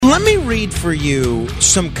Let me read for you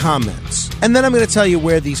some comments, and then I'm going to tell you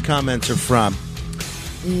where these comments are from.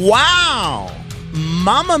 Wow.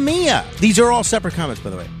 Mamma mia. These are all separate comments, by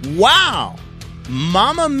the way. Wow.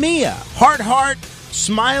 Mamma mia. Heart, heart,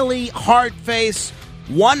 smiley, heart face,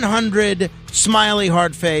 100, smiley,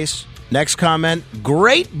 heart face. Next comment,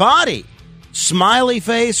 great body. Smiley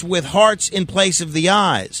face with hearts in place of the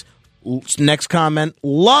eyes. Next comment,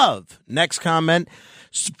 love. Next comment,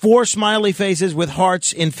 4 smiley faces with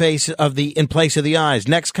hearts in place of the eyes.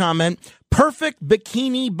 Next comment, perfect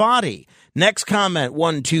bikini body. Next comment,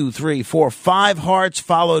 1, 2, 3, 4, 5 hearts,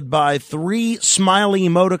 followed by 3 smiley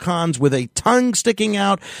emoticons with a tongue sticking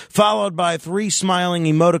out, followed by 3 smiling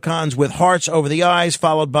emoticons with hearts over the eyes,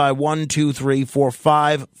 followed by 1, 2, 3, 4,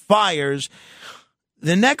 5 fires.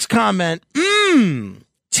 The next comment,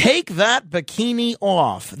 take that bikini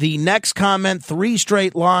off. The next comment, 3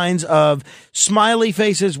 straight lines of smiley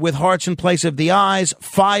faces with hearts in place of the eyes,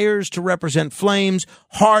 fires to represent flames,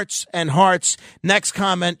 hearts and hearts. Next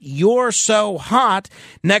comment, you're so hot.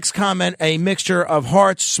 Next comment, a mixture of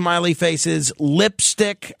hearts, smiley faces,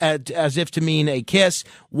 lipstick as if to mean a kiss,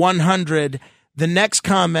 100. The next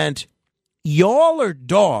comment, y'all are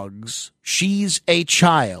dogs. She's a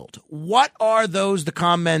child. What are those the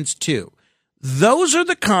comments to? Those are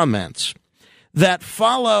the comments that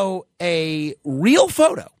follow a real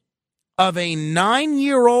photo of a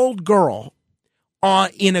 9-year-old girl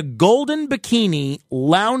in a golden bikini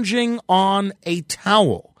lounging on a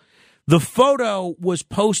towel. The photo was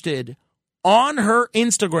posted on her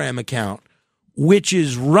Instagram account, which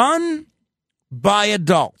is run by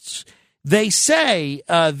adults. They say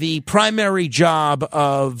the primary job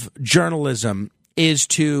of journalism is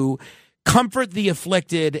to comfort the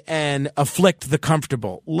afflicted and afflict the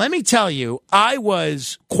comfortable. Let me tell you, I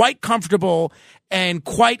was quite comfortable and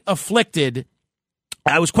quite afflicted.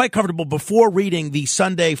 I was quite comfortable before reading the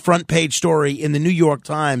Sunday front page story in the New York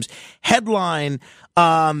Times. Headline,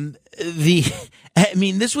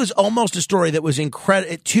 this was almost a story that was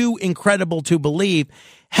too incredible to believe.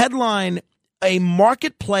 Headline, a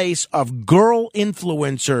marketplace of girl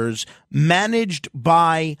influencers managed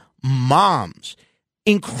by moms.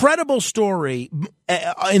 Incredible story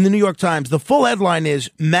in the New York Times. The full headline is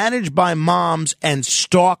managed by moms and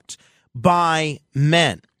stalked by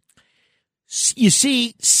men. You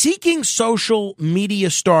see, seeking social media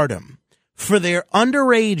stardom for their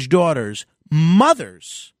underage daughters,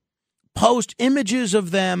 mothers post images of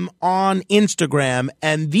them on Instagram,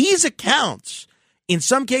 and these accounts, in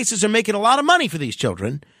some cases, are making a lot of money for these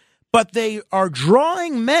children, but they are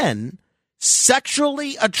drawing men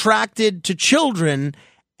sexually attracted to children,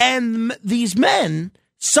 and these men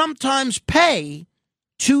sometimes pay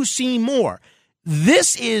to see more.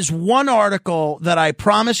 This is one article that I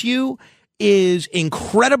promise you is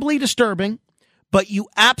incredibly disturbing, but you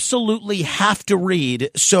absolutely have to read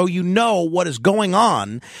so you know what is going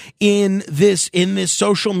on in this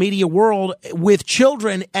social media world with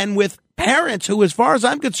children and with parents who, as far as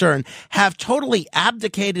I'm concerned, have totally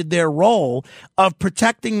abdicated their role of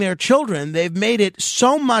protecting their children. They've made it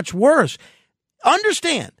so much worse.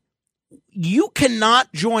 Understand, you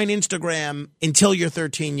cannot join Instagram until you're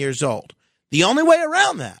 13 years old. The only way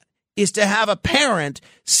around that is to have a parent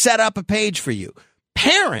set up a page for you.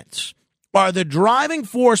 Parents are the driving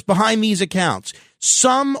force behind these accounts.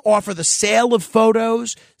 Some offer the sale of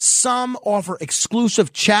photos, some offer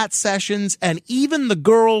exclusive chat sessions, and even the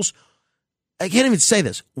girls, I can't even say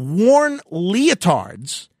this, worn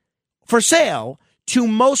leotards for sale to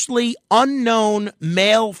mostly unknown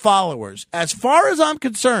male followers. As far as I'm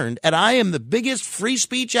concerned, and I am the biggest free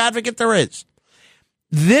speech advocate there is,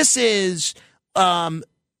 this is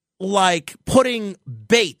like putting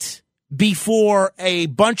bait before a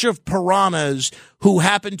bunch of piranhas who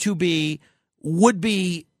happen to be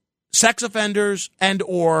would-be sex offenders and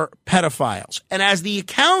or pedophiles. And as the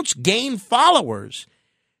accounts gain followers,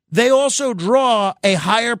 they also draw a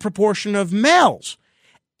higher proportion of males.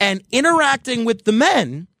 And interacting with the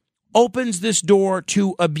men opens this door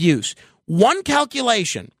to abuse. One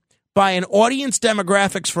calculation by an audience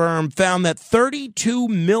demographics firm found that 32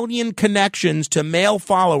 million connections to male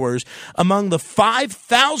followers among the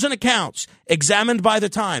 5,000 accounts examined by the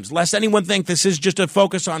Times, lest anyone think this is just a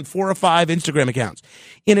focus on 4 or 5 Instagram accounts.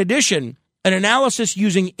 In addition, an analysis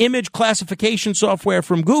using image classification software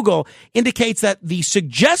from Google indicates that the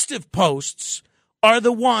suggestive posts are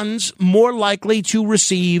the ones more likely to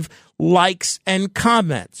receive likes and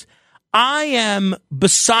comments. I am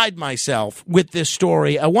beside myself with this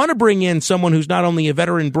story. I want to bring in someone who's not only a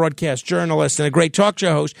veteran broadcast journalist and a great talk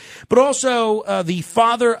show host, but also the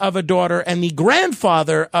father of a daughter and the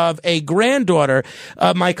grandfather of a granddaughter,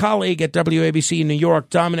 my colleague at WABC in New York,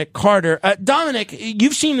 Dominic Carter. Dominic,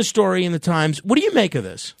 you've seen the story in the Times. What do you make of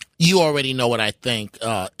this? You already know what I think,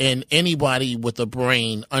 and anybody with a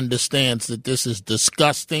brain understands that this is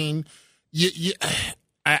disgusting.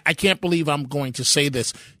 I can't believe I'm going to say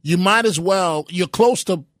this. You might as well, you're close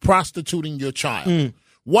to prostituting your child.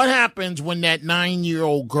 What happens when that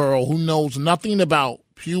 9-year-old girl who knows nothing about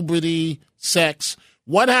puberty, sex,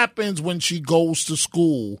 what happens when she goes to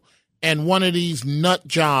school and one of these nut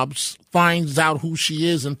jobs finds out who she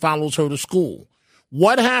is and follows her to school?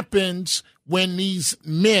 What happens when these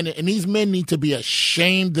men, and these men need to be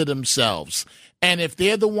ashamed of themselves, and if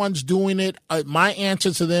they're the ones doing it, my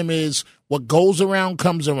answer to them is, what goes around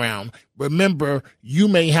comes around. Remember, you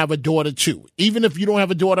may have a daughter too. Even if you don't have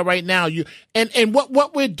a daughter right now, and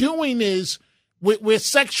what we're doing is we're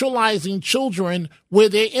sexualizing children where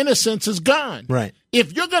their innocence is gone. Right.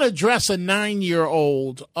 If you're going to dress a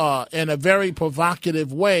 9-year-old in a very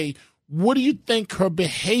provocative way, what do you think her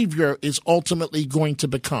behavior is ultimately going to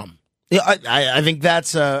become? Yeah, I think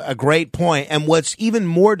that's a great point. And what's even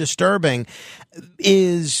more disturbing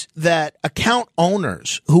is that account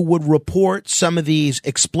owners who would report some of these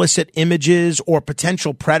explicit images or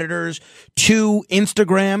potential predators to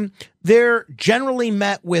Instagram, they're generally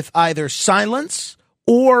met with either silence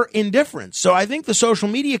or indifference. So I think the social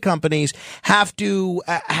media companies have to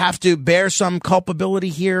bear some culpability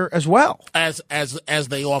here as well, as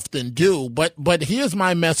they often do. But here's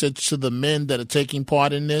my message to the men that are taking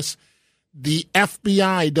part in this. The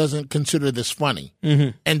FBI doesn't consider this funny.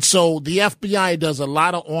 Mm-hmm. And so the FBI does a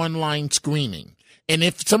lot of online screening. And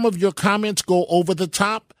if some of your comments go over the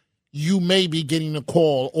top, you may be getting a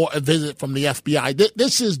call or a visit from the FBI.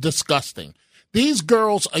 This is disgusting. These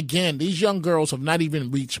girls, again, these young girls have not even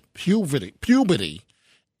reached puberty.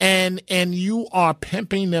 And you are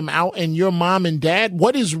pimping them out, and your mom and dad,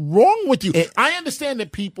 what is wrong with you? I understand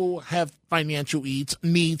that people have financial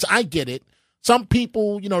needs. I get it. Some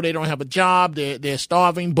people, they don't have a job, they're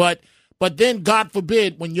starving, but then, God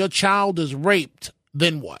forbid, when your child is raped,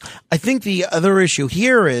 then what? I think the other issue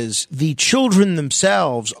here is the children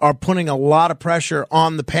themselves are putting a lot of pressure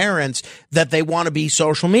on the parents that they want to be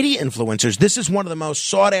social media influencers. This is one of the most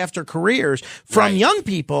sought after careers from young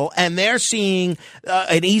people, and they're seeing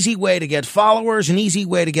an easy way to get followers, an easy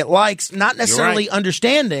way to get likes, not necessarily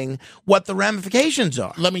understanding what the ramifications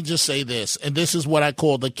are. Let me just say this, and this is what I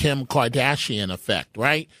call the Kim Kardashian effect,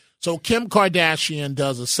 right? So Kim Kardashian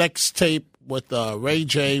does a sex tape with Ray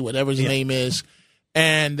J, whatever his name is,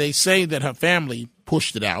 and they say that her family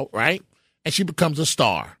pushed it out, right? And she becomes a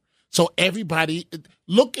star. So everybody,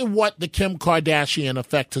 look at what the Kim Kardashian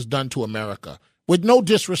effect has done to America. With no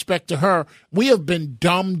disrespect to her, we have been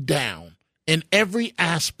dumbed down in every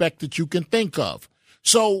aspect that you can think of.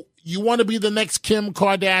 So you want to be the next Kim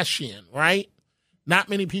Kardashian, right? Not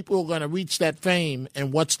many people are going to reach that fame,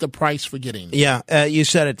 and what's the price for getting it? Yeah, you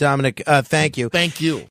said it, Dominic. Thank you. Thank you.